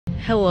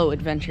Hello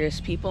adventurous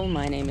people,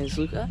 my name is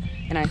Luca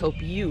and I hope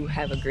you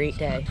have a great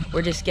day.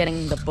 We're just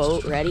getting the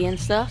boat ready and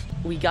stuff.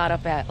 We got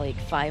up at like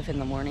 5 in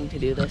the morning to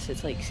do this.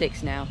 It's like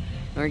 6 now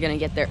and we're gonna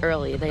get there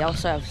early. They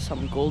also have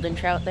some golden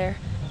trout there.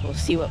 We'll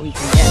see what we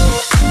can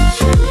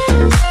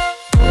get.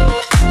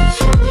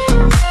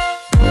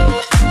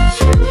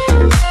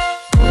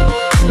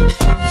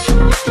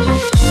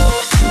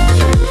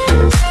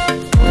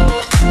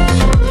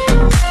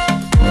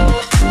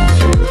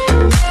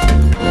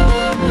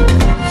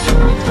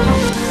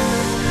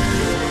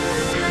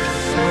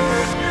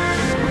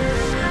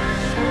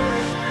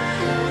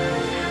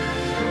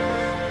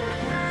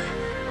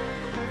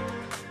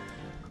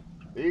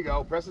 There you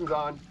go, Preston's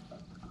on.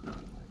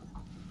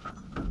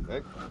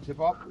 Okay, tip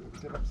up,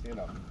 stand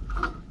up.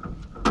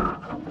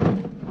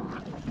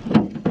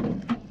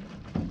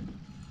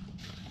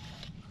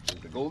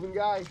 There's the golden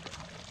guy.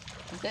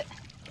 Is it?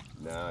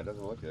 Nah, it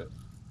doesn't look it.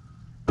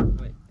 Wait,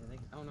 I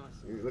think, oh no.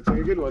 It looks like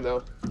a good one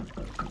though.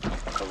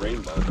 A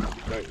rainbow.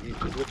 Right, you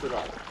just lift it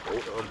up.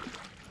 Hold on.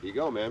 Here you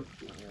go, man.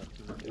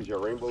 There's your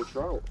rainbow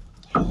trout.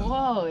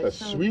 Whoa, it's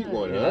a so sweet good.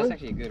 one, huh? Yeah, that's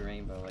actually a good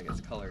rainbow, like it's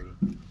colory.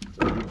 It's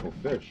a beautiful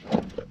fish.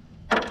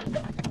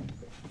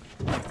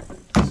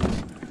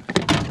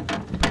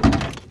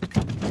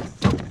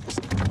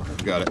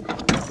 Got it.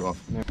 It's off.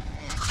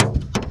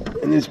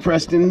 And there's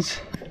Preston's.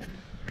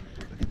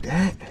 Look at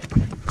that.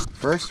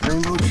 First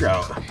rainbow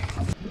trout.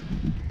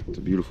 It's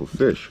a beautiful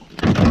fish.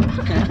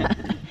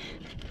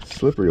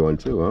 Slippery one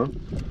too, huh?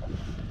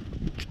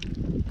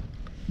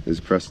 This is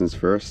Preston's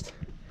first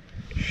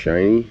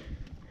shiny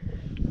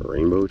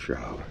rainbow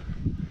trout.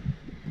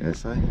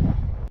 Yes, I.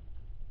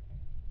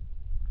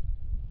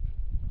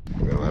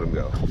 We're gonna let him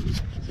go.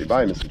 Say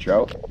bye, Mr.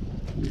 Trout.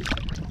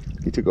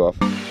 He took off.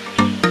 You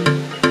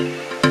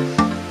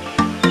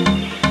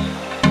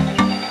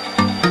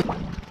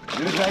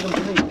gotta drag him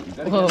to me. You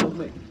gotta Whoa. get him to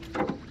me.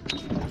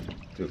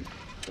 Dude.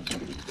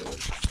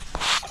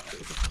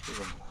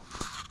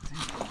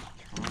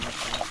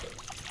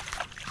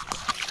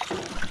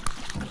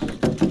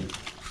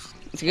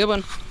 It's a good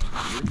one.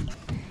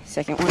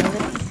 Second one of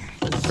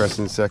it.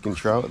 Preston's second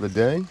trout of the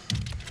day.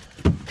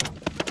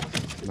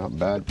 Not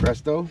bad,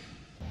 Presto.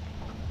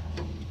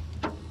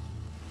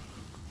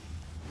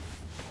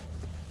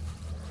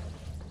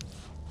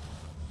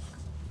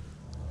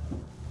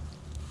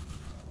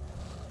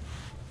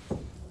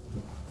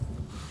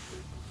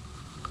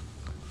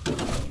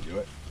 Do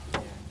it.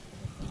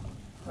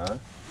 Huh?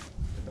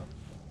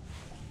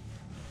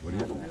 What do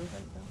you think?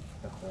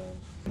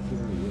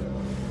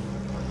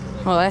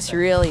 Oh, that's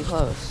really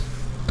close.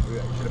 You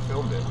should have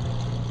filmed it.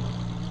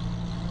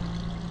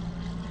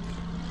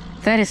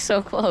 That is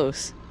so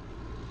close.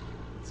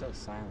 It's so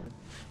silent.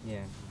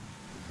 Yeah.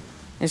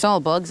 There's all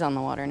bugs on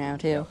the water now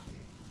too.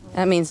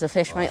 That means the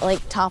fish might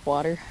like top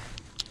water.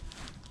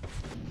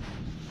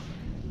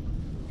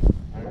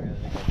 I don't really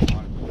think I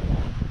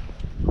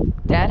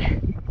want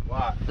Dad,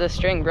 What? the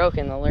string broke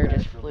and the lure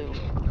just flew. You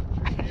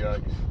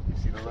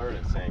see the lure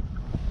that's saying?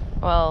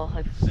 Well,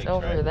 it's Six,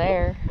 over right?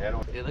 there. Yeah, I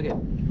don't. Hey, look at.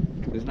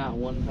 There's not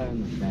one time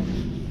in the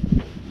Spanish.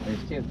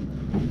 There's two.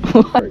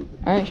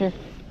 Alright, sure.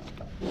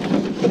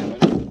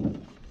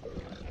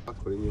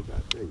 Putting in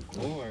that thing.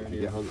 Or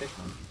You get hungry.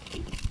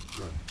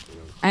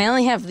 I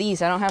only have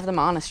these. I don't have them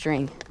on a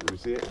string. Let me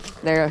see it.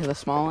 They're the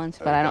small ones,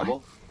 but I don't.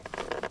 Double?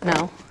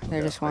 No, they're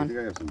Yeah, just I one. think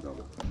I have some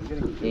double.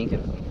 Yank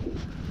it.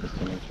 Just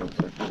to make sure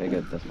it's big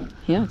at this one.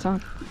 Yeah, it's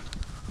on.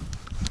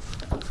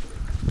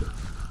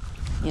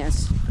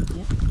 Yes.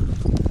 Yep.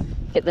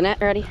 Get the net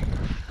ready.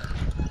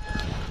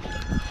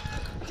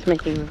 It's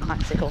making a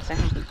popsicle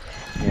sound.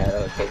 Yeah,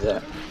 that looks like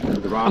that.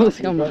 The rod. Oh, it's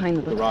going behind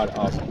the boat. rod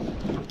up.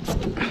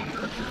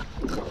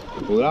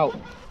 Pull it out.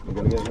 We're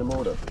gonna get the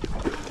motor.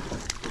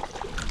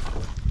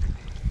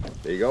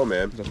 There you go,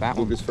 man. The fat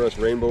one. Luca's first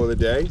rainbow of the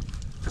day.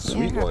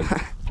 Sweet Yeah. one.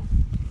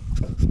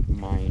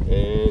 Mine.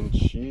 And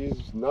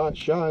she's not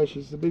shy.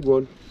 She's the big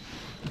one.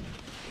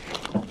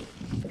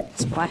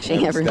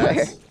 Splashing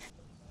everywhere.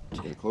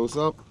 Get a close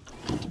up.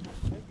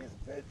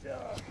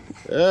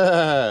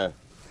 Yeah.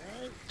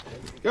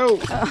 Go.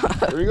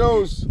 Here he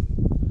goes.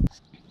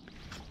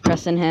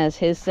 Preston has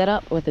his set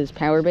up with his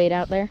power bait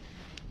out there.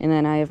 And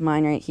then I have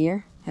mine right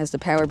here. Has the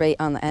power bait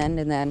on the end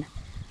and then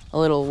a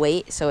little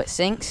weight so it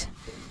sinks.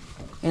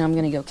 And I'm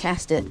gonna go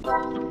cast it.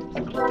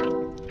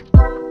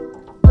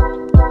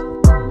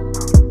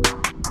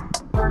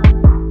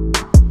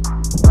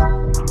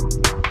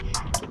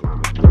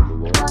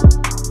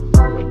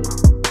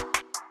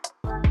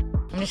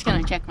 I'm just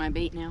gonna check my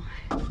bait now.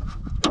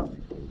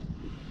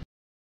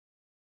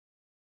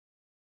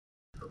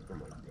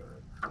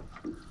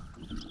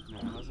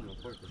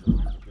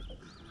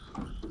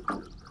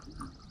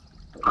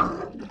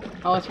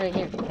 Oh, it's right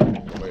here.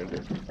 Wait a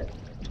minute.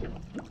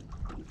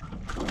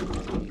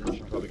 You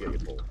should probably get your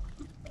pole.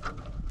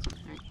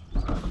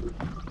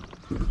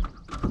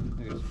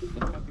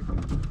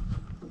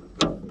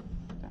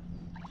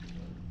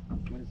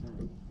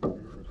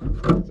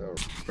 So,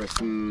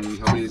 Preston,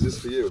 how many is this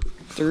for you?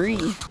 3.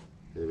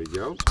 There we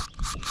go.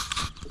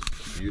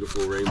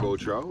 Beautiful rainbow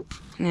trout.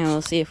 Now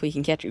we'll see if we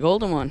can catch a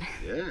golden one.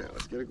 Yeah,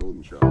 let's get a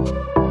golden trout.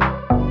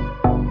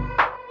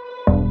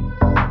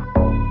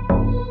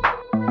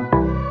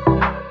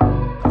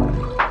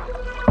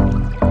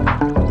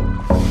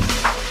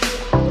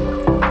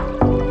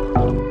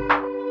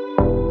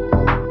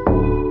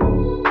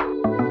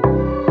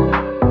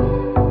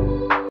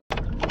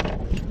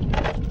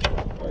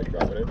 Alright,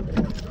 drop it in.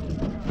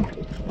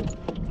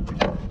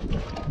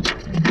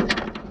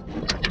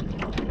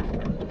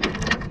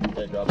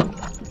 Okay, drop it.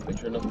 Make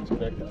sure nothing's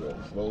connected to it.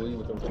 Slowly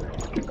with the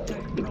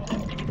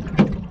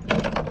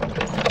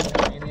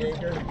See the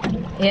anchor?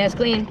 Yeah, it's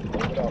clean.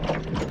 Hold it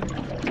up.